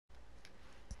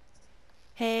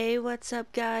Hey, what's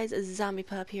up guys?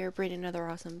 Zombiepup here, bringing another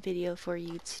awesome video for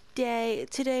you today.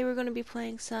 Today we're going to be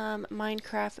playing some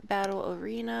Minecraft Battle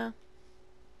Arena.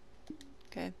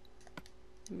 Okay,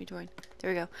 let me join.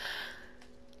 There we go.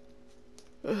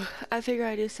 Ugh, I figure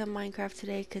I'd do some Minecraft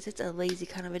today because it's a lazy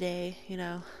kind of a day, you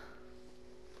know.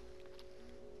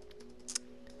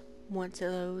 Once it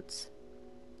loads.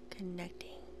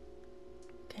 Connecting.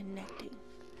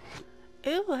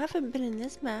 Ooh, I haven't been in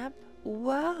this map.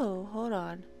 Whoa, hold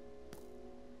on.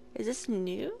 Is this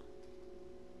new?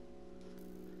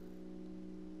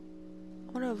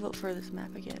 I want to vote for this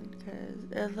map again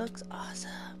because it looks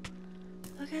awesome.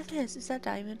 Look at this. Is that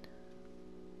diamond?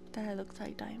 That looks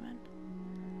like diamond.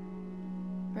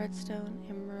 Redstone,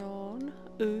 emerald.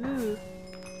 Ooh.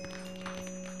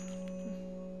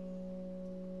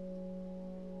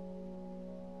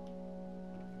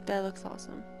 That looks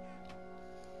awesome.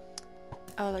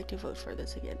 I would like to vote for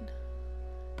this again.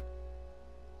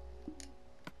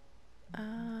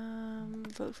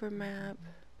 Vote for map.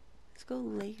 Let's go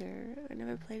later. I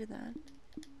never played that.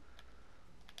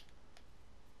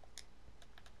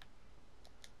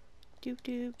 Doop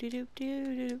doop doop doop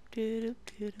doop doop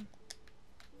doop doop.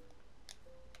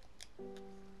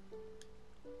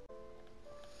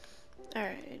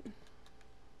 Alright.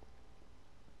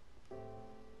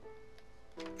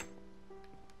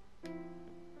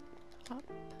 Hop.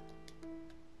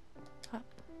 Hop.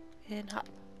 And hop.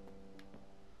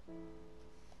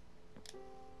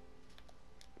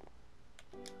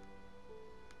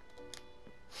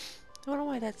 I don't know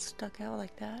why that stuck out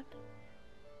like that.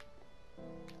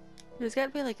 There's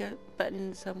gotta be like a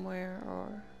button somewhere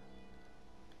or...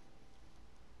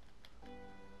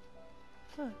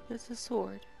 Oh, there's a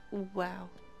sword. Wow.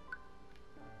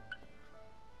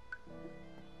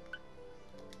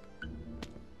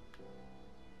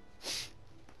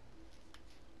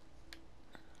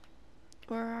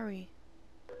 Where are we?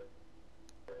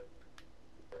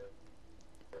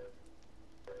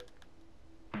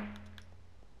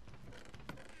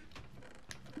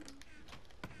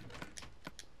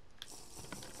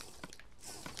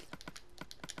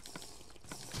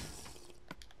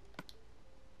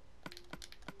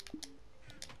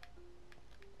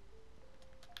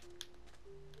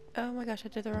 Oh my gosh, I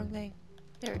did the wrong thing.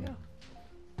 There we go.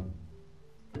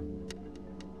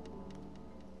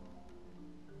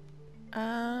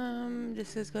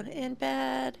 This is gonna end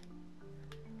bad.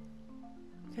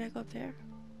 Can I go up there?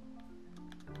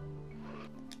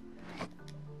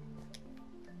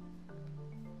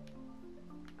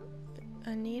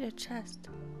 I need a chest.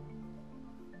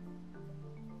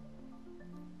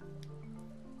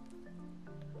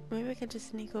 Maybe I could just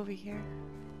sneak over here.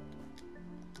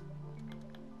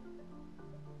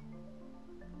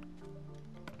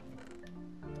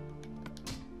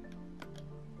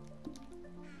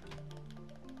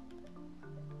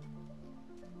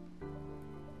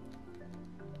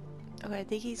 Okay, I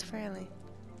think he's friendly.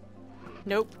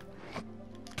 Nope.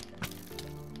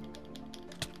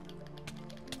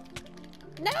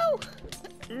 No!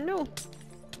 No!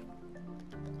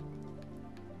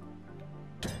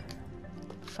 For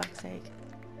fuck's sake.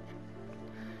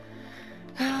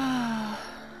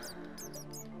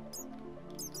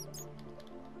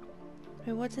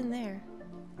 Wait, what's in there?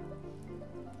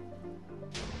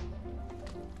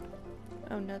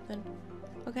 Oh, nothing.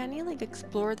 Okay, I need to like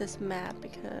explore this map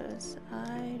because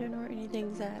I don't know where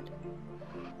anything's at.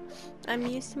 I'm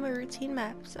used to my routine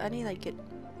maps. I need to like get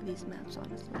these maps,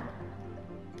 honestly.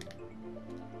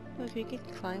 Look, we can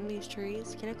climb these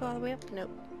trees. Can I go all the way up?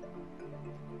 Nope.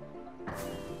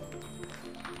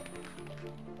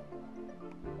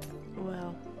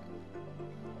 Well.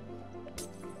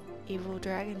 Evil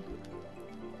dragon.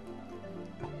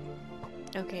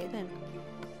 Okay then.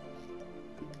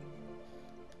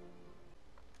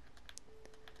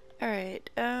 Alright,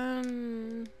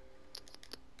 can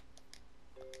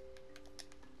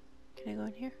I go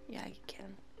in here? Yeah, I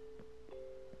can.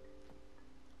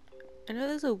 I know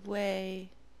there's a way.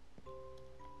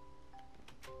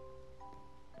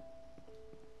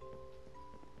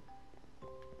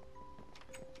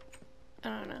 I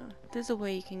don't know. There's a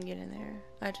way you can get in there.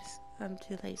 I'm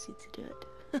too lazy to do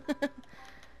it.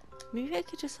 Maybe I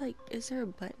could just like, is there a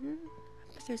button?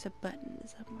 I bet there's a button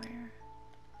somewhere.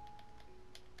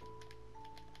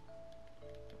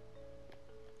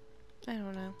 I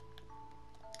don't know.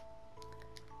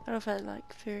 I don't know if I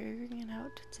like figuring it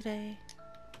out today.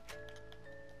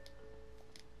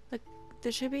 Like,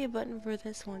 there should be a button for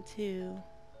this one too.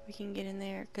 We can get in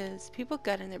there, because people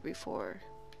got in there before.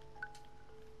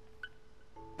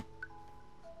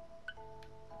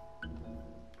 I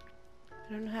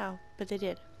don't know how, but they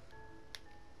did.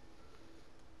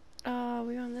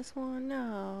 We this one?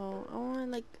 No. I want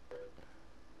like...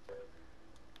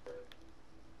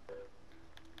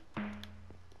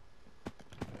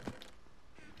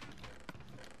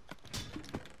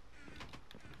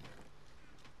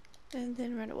 And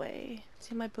then run away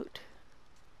to my boat.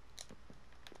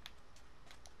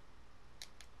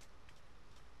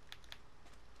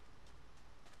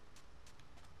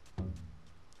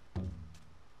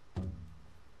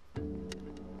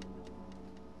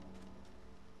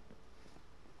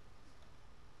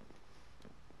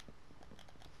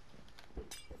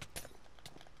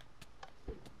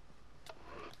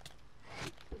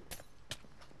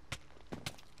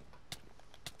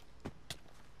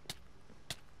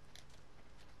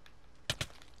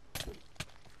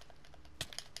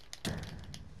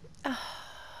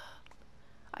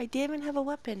 I didn't even have a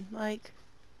weapon. Like,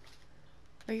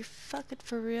 are you fucking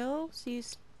for real? So you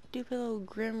stupid little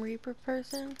Grim Reaper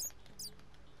person?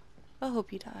 I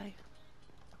hope you die.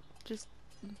 Just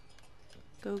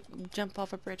go jump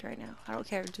off a bridge right now. I don't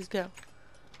care. Just go.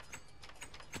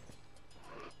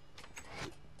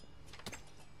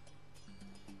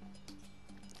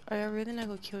 Are y'all really not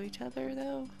gonna kill each other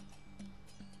though?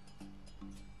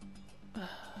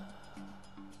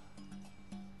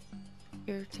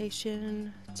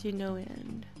 Irritation to no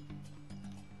end.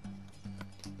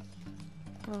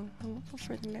 Oh, I'm looking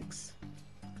for the next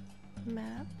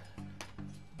map.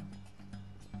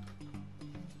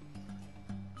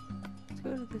 Let's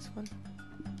go to this one.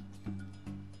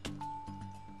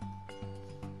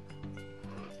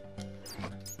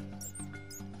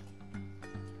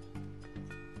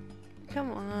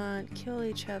 Come on, kill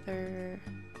each other.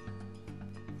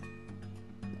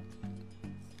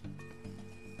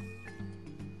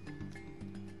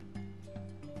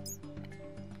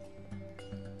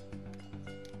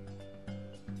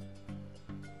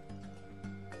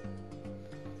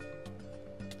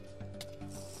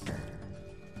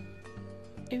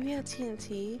 If we had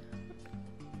TNT.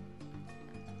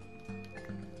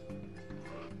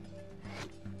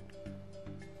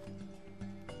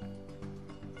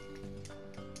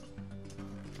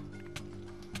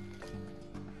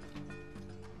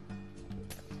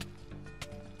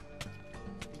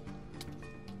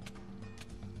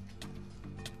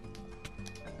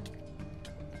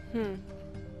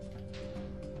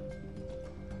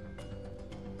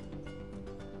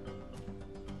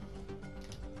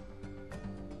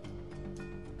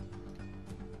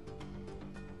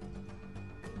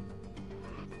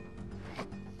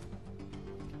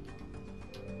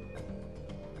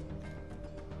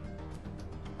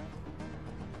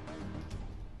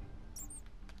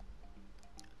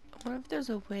 I wonder if there's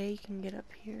a way you can get up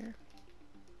here.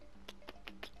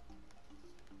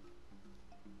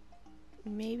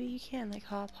 Maybe you can, like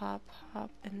hop, hop, hop,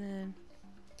 and then...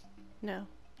 No.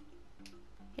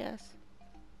 Yes.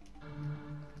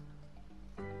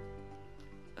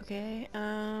 Okay,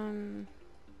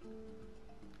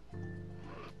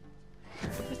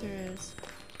 if there is.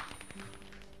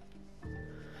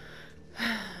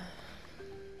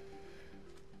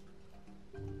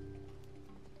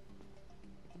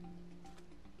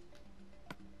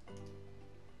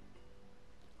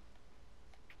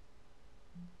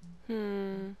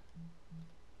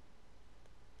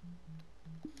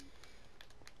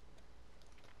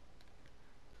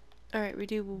 Alright, we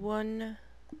do one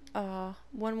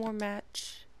more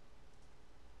match.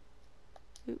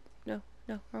 Oop, no,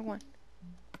 wrong one.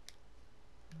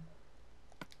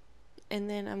 And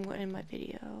then I'm going to end my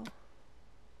video.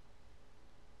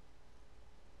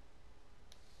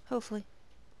 Hopefully.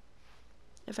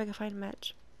 If I can find a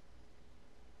match.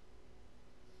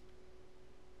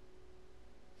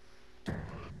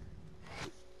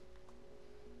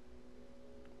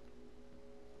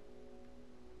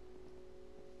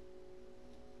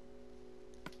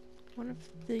 One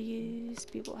of these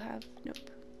people have... Nope.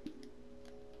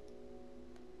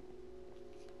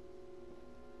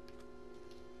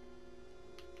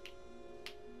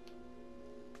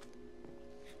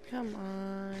 Come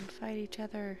on, fight each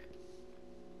other.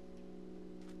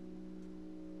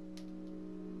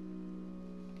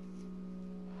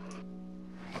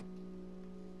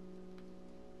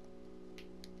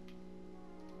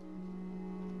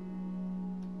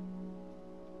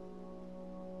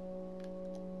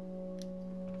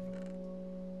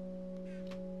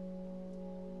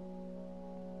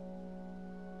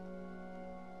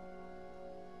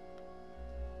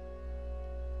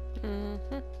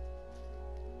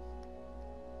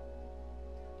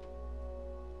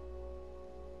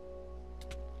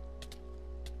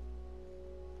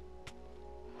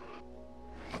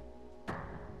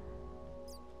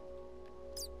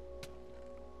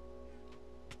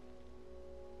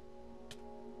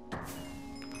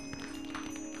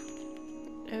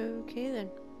 Okay then.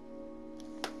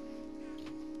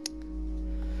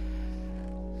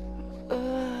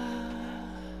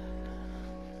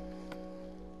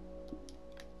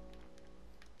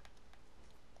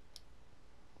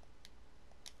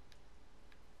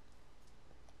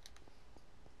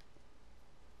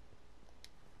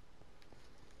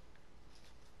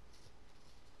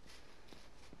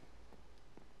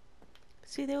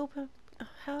 See, they open.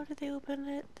 How do they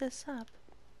open this up?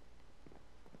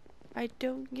 I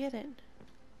don't get it.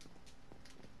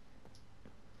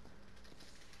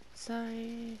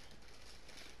 Sorry.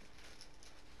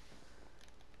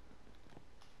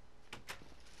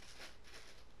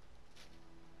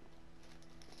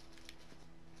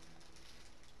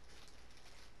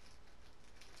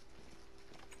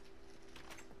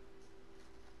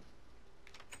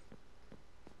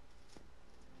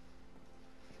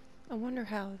 I wonder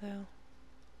how, though.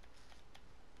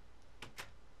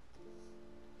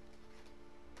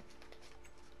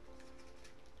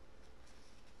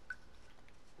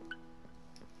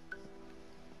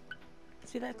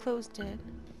 See, that closed it.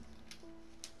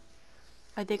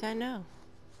 I think I know.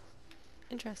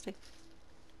 Interesting.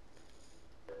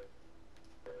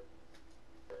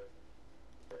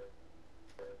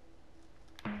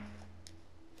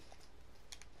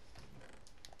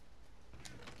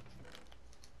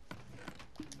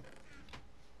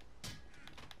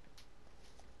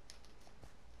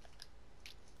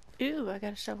 Ooh, I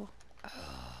got a shovel. Oh,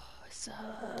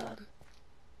 awesome.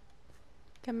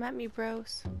 Come at me,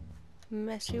 bros.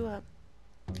 Mess you up.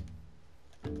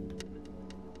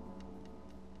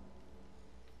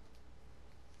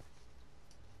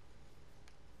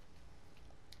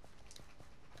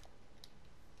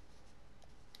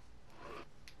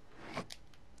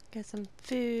 Got some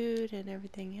food and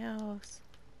everything else.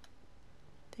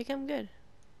 Think I'm good.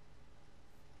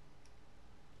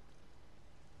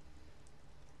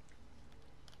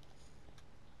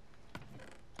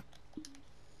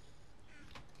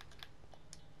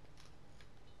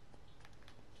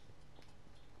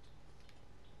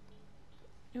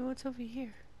 You know what's over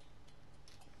here?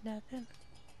 Nothing.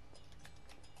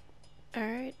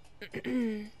 Alright.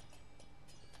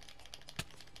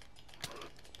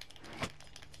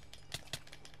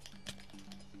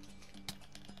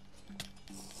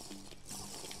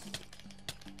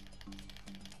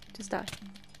 Just die.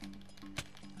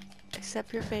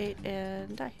 Accept your fate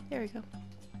and die. There we go.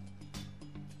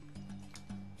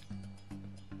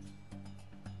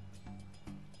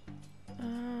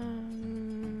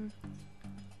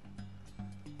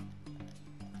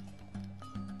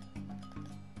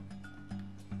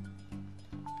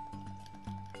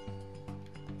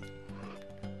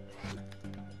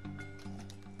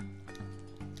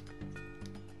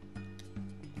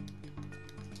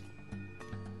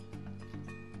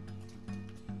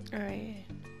 Alright.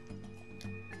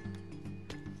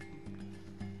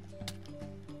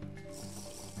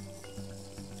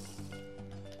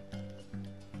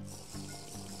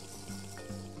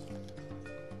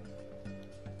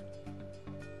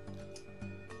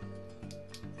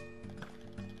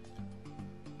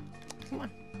 Come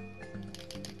on.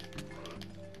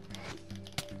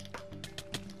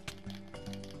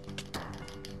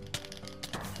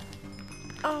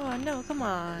 Oh no, come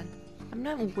on. I'm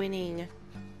not winning.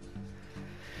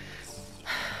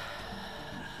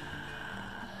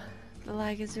 The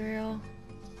lag is real.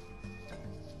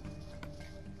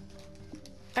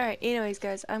 Alright, anyways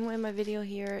guys, I'm going to end my video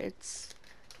here. It's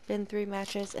been 3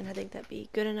 matches and I think that'd be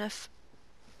good enough.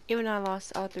 Even though I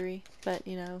lost all 3, but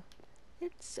you know,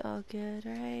 it's all good,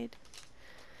 alright?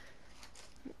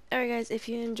 Alright guys, if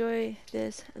you enjoy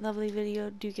this lovely video,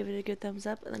 do give it a good thumbs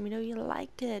up. Let me know you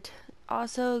liked it.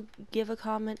 Also, give a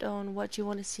comment on what you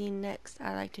want to see next.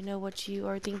 I like to know what you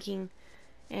are thinking.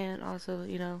 And also,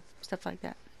 you know, stuff like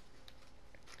that.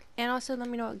 And also, let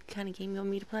me know what kind of game you want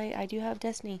me to play. I do have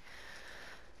Destiny.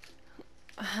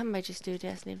 I might just do a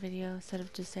Destiny video instead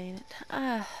of just saying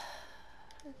it.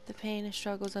 The pain and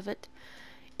struggles of it.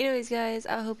 Anyways, guys,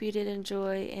 I hope you did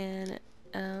enjoy.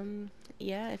 And,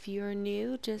 yeah, if you're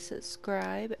new, just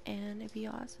subscribe and it'd be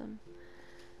awesome.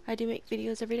 I do make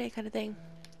videos every day kind of thing.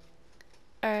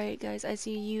 Alright, guys, I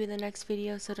see you in the next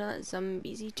video. So don't let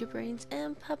zombies eat your brains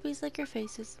and puppies lick your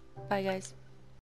faces. Bye, guys.